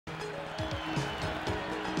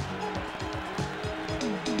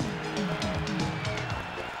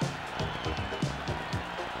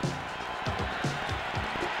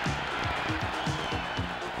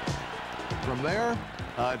From there,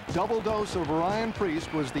 a double dose of Ryan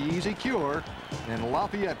Priest was the easy cure, and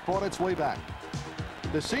Lafayette fought its way back.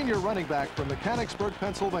 The senior running back from Mechanicsburg,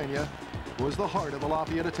 Pennsylvania, was the heart of the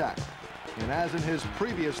Lafayette attack. And as in his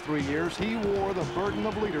previous 3 years, he wore the burden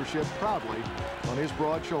of leadership proudly on his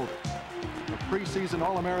broad shoulders. A preseason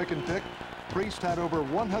All-American pick, Priest had over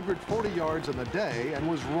 140 yards in the day and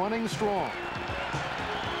was running strong.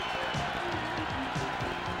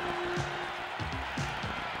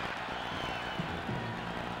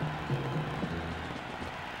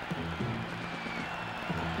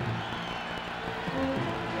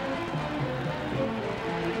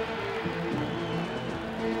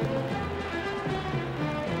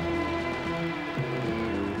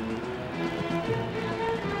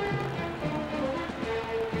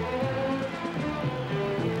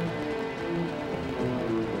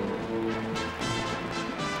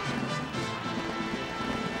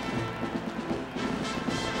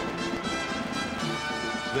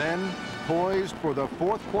 Then, poised for the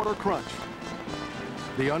fourth quarter crunch,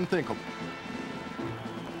 the unthinkable.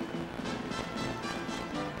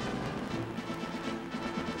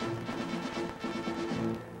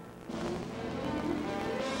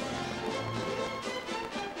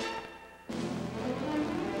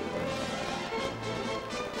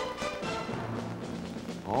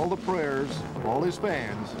 All the prayers of all his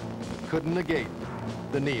fans couldn't negate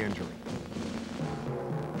the knee injury.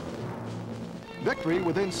 Victory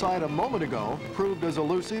within sight a moment ago proved as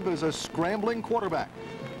elusive as a scrambling quarterback.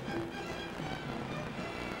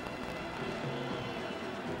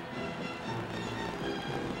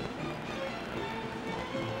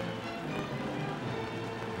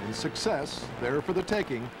 And success, there for the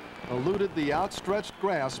taking, eluded the outstretched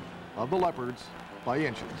grasp of the Leopards by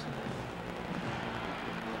inches.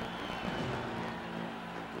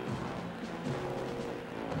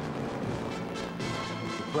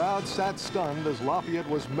 The crowd sat stunned as Lafayette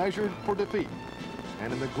was measured for defeat.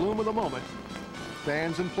 And in the gloom of the moment,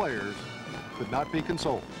 fans and players could not be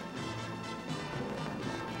consoled.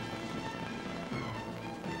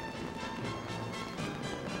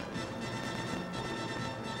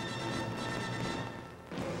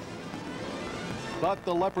 But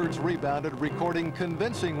the Leopards rebounded, recording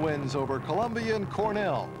convincing wins over Columbia and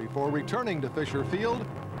Cornell before returning to Fisher Field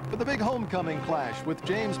for the big homecoming clash with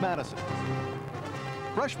James Madison.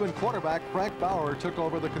 Freshman quarterback Frank Bauer took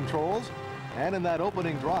over the controls, and in that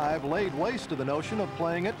opening drive laid waste to the notion of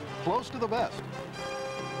playing it close to the vest.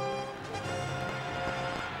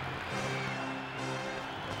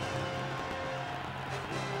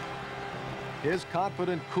 His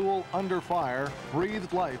confident, cool under fire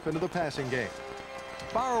breathed life into the passing game.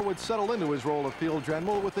 Bauer would settle into his role of field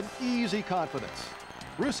general with an easy confidence.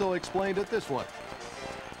 Russo explained it this way.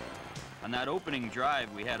 On that opening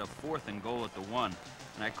drive, we had a 4th and goal at the 1.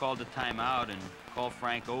 And I called a timeout and called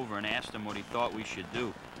Frank over and asked him what he thought we should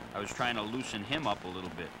do. I was trying to loosen him up a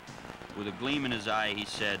little bit. With a gleam in his eye, he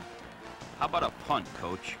said, "How about a punt,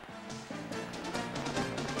 coach?"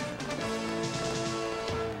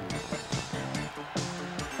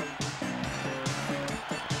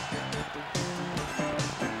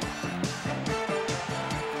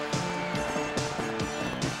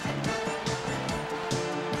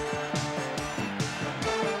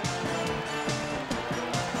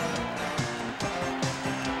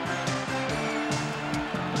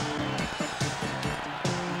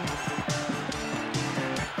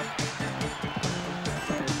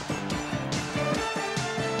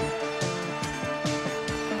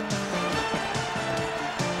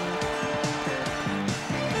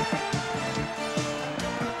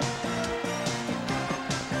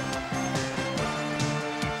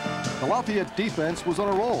 The Lafayette defense was on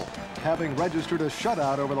a roll, having registered a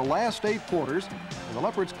shutout over the last 8 quarters, and the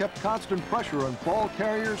Leopards kept constant pressure on ball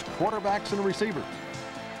carriers, quarterbacks, and receivers.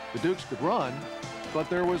 The Dukes could run, but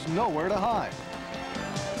there was nowhere to hide.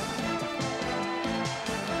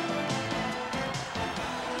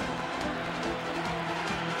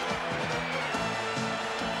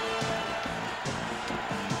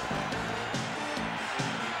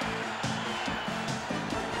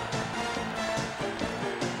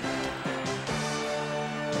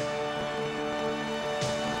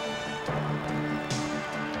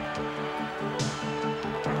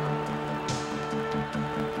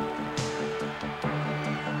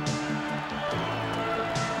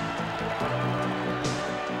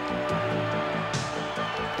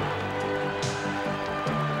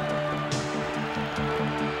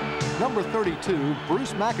 Number 32,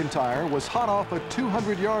 Bruce McIntyre, was hot off a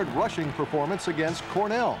 200-yard rushing performance against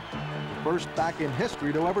Cornell, the first back in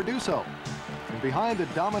history to ever do so. And behind the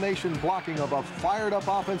domination blocking of a fired-up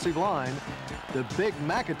offensive line, The Big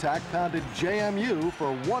Mac attack pounded JMU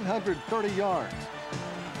for 130 yards.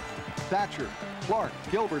 Thatcher, Clark,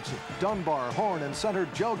 Gilbertson, Dunbar, Horn, and center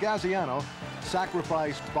Joe Gaziano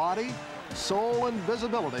sacrificed body, soul, and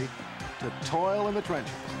visibility to toil in the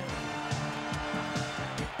trenches.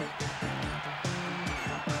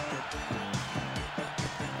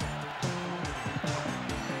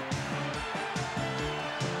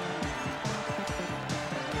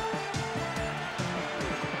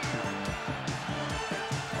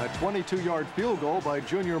 A 22-yard field goal by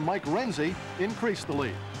junior Mike Renzi increased the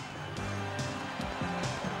lead.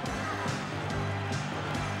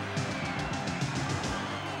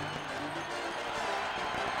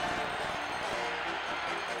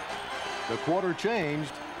 The quarter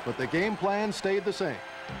changed, but the game plan stayed the same.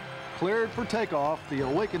 Cleared for takeoff, the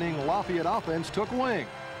awakening Lafayette offense took wing,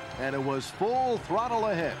 and it was full throttle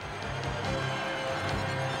ahead.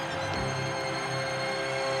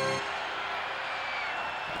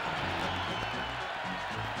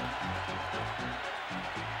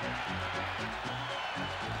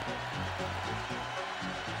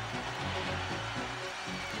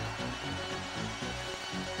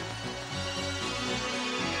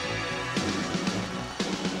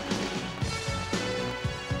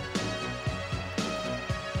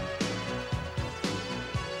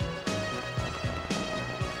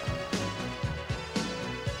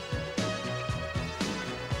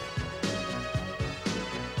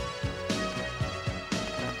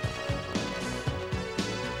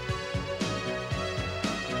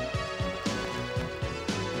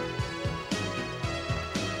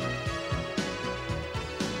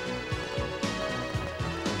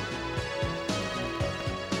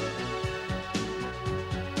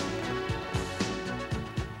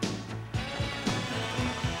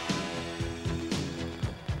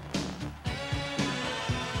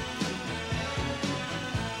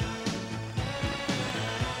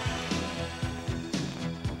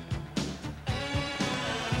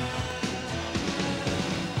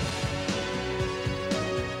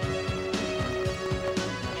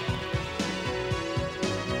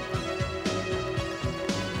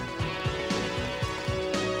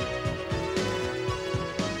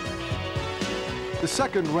 The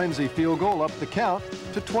second Renzi field goal upped the count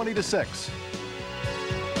to 20-6.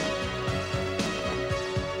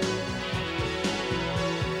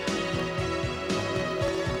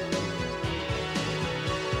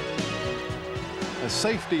 A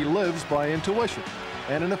safety lives by intuition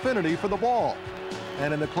and an affinity for the ball.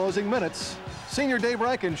 And in the closing minutes, senior Dave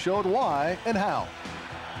Rankin showed why and how.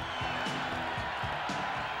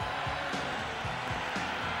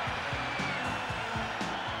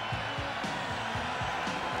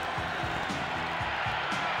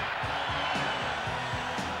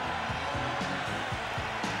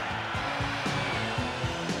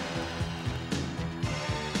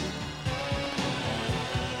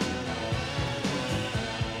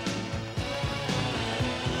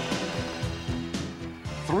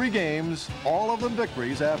 Three games, all of them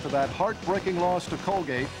victories after that heartbreaking loss to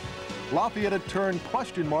Colgate. Lafayette had turned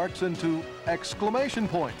question marks into exclamation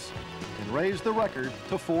points and raised the record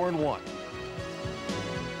to 4-1.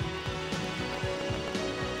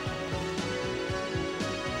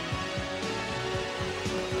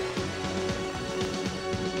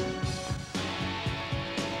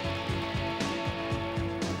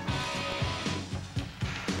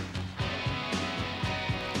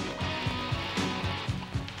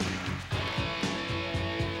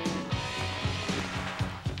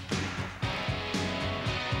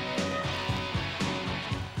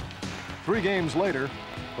 Three games later,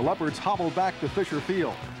 the Leopards hobbled back to Fisher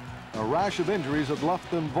Field. A rash of injuries had left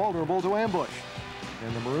them vulnerable to ambush,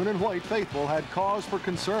 and the maroon and white faithful had cause for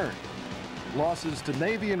concern. Losses to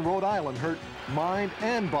Navy and Rhode Island hurt mind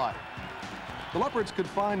and body. The Leopards could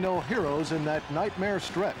find no heroes in that nightmare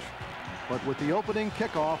stretch, but with the opening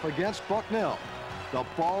kickoff against Bucknell, the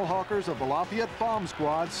ball hawkers of the Lafayette Bomb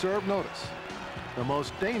Squad served notice. The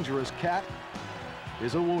most dangerous cat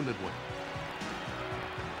is a wounded one.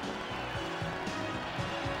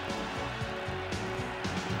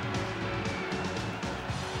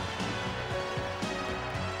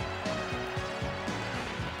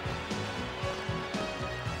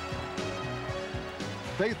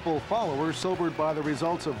 Faithful followers, sobered by the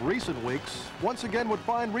results of recent weeks, once again would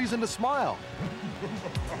find reason to smile.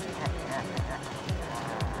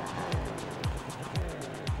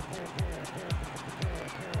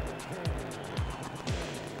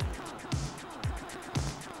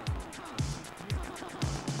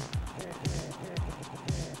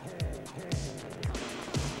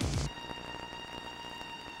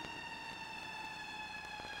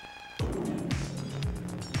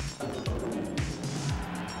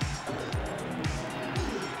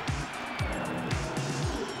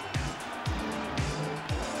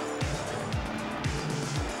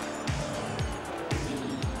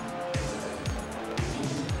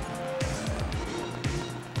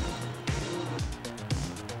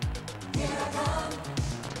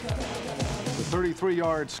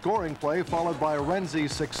 33-yard scoring play followed by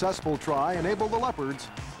Renzi's successful try enabled the Leopards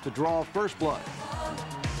to draw first blood.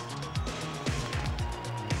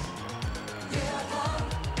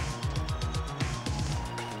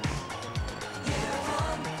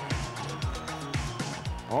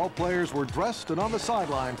 All players were dressed and on the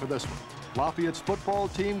sideline for this one. Lafayette's football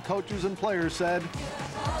team coaches and players said,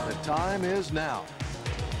 "The time is now."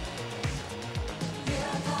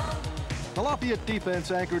 The Lafayette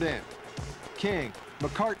defense anchored in. King,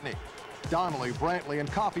 McCartney, Donnelly, Brantley, and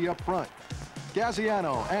Coffey up front.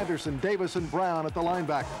 Gaziano, Anderson, Davis, and Brown at the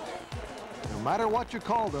linebacker. No matter what you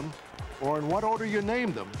called them or in what order you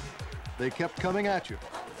named them, they kept coming at you.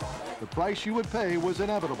 The price you would pay was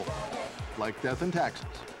inevitable, like death and taxes.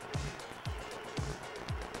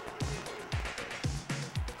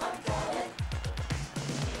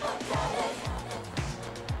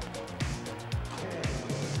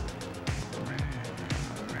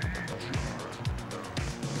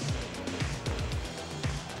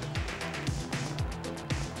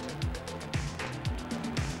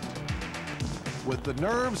 With the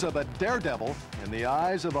nerves of a daredevil and the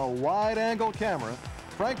eyes of a wide-angle camera,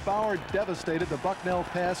 Frank Bauer devastated the Bucknell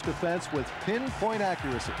pass defense with pinpoint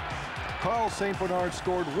accuracy. Carl St. Bernard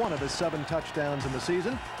scored one of his 7 touchdowns in the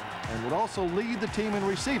season and would also lead the team in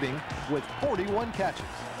receiving with 41 catches.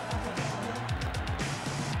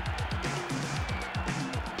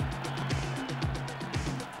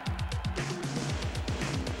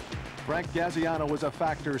 Frank Gaziano was a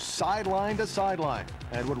factor sideline to sideline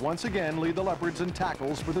and would once again lead the Leopards in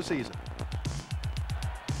tackles for the season.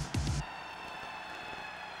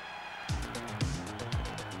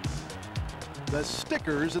 The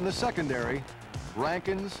stickers in the secondary,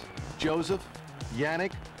 Rankins, Joseph,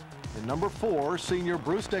 Yannick, and number 4, senior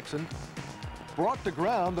Bruce Dixon, brought to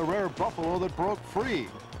ground the rare buffalo that broke free,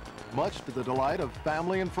 much to the delight of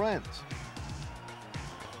family and friends.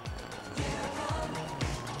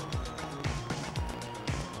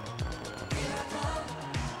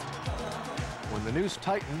 When the noose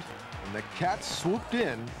tightened and the cats swooped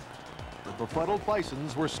in, the befuddled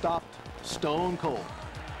Bisons were stopped stone cold.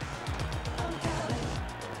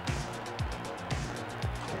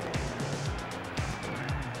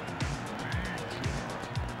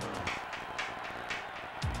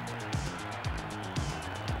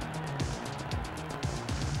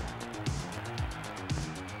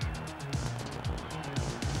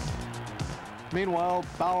 Meanwhile,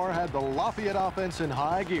 Bauer had the Lafayette offense in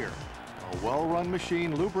high gear. A well-run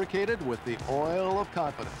machine lubricated with the oil of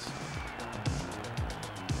confidence.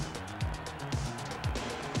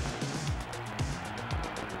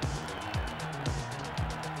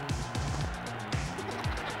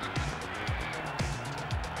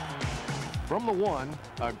 From the 1,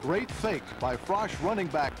 a great fake by Frosh running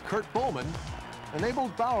back Kurt Bowman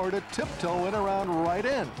enabled Bauer to tiptoe in around right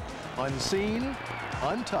end, unseen,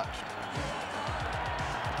 untouched.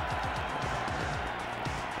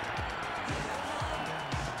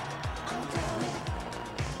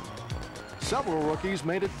 Several rookies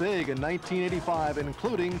made it big in 1985,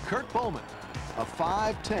 including Kurt Bowman, a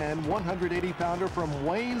 5'10", 180-pounder from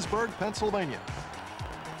Waynesburg, Pennsylvania.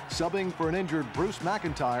 Subbing for an injured Bruce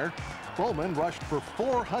McIntyre, Bowman rushed for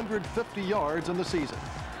 450 yards in the season.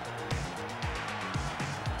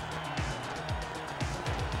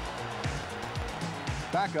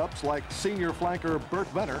 Backups like senior flanker Burt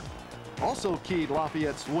Venner also keyed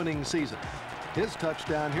Lafayette's winning season. His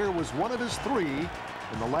touchdown here was one of his 3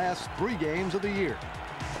 in the last 3 games of the year.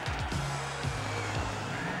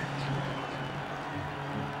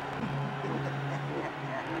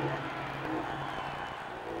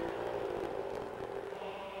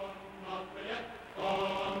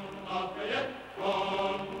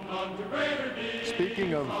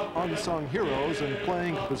 Speaking of unsung heroes and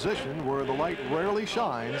playing a position where the light rarely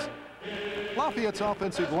shines, Lafayette's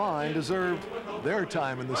offensive line deserved their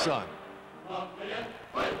time in the sun.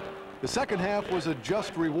 The second half was a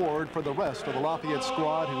just reward for the rest of the Lafayette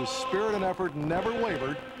squad, whose spirit and effort never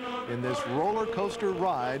wavered in this roller coaster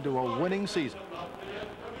ride to a winning season.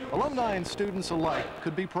 Alumni and students alike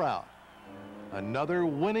could be proud. Another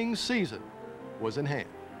winning season was in hand.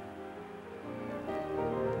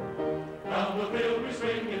 Down the field we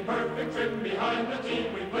swing in perfect trim, behind the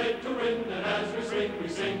team we play to win, and as we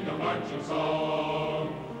swing a marching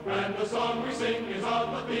song. And the song we sing is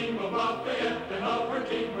on the theme of Lafayette, and of her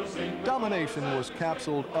team we'll sing. Domination was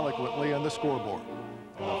capsuled eloquently on the scoreboard.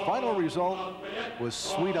 And the final result was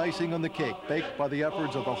sweet icing on the cake, baked by the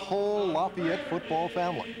efforts of the whole Lafayette football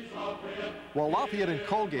family. While Lafayette and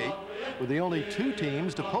Colgate were the only 2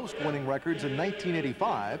 teams to post winning records in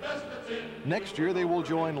 1985. Next year, they will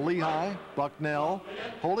join Lehigh, Bucknell,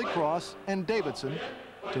 Holy Cross, and Davidson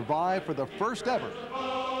to vie for the first ever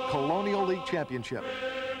Colonial League championship.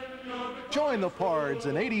 Join the Pards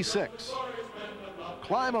in '86.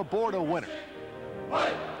 Climb aboard a winner.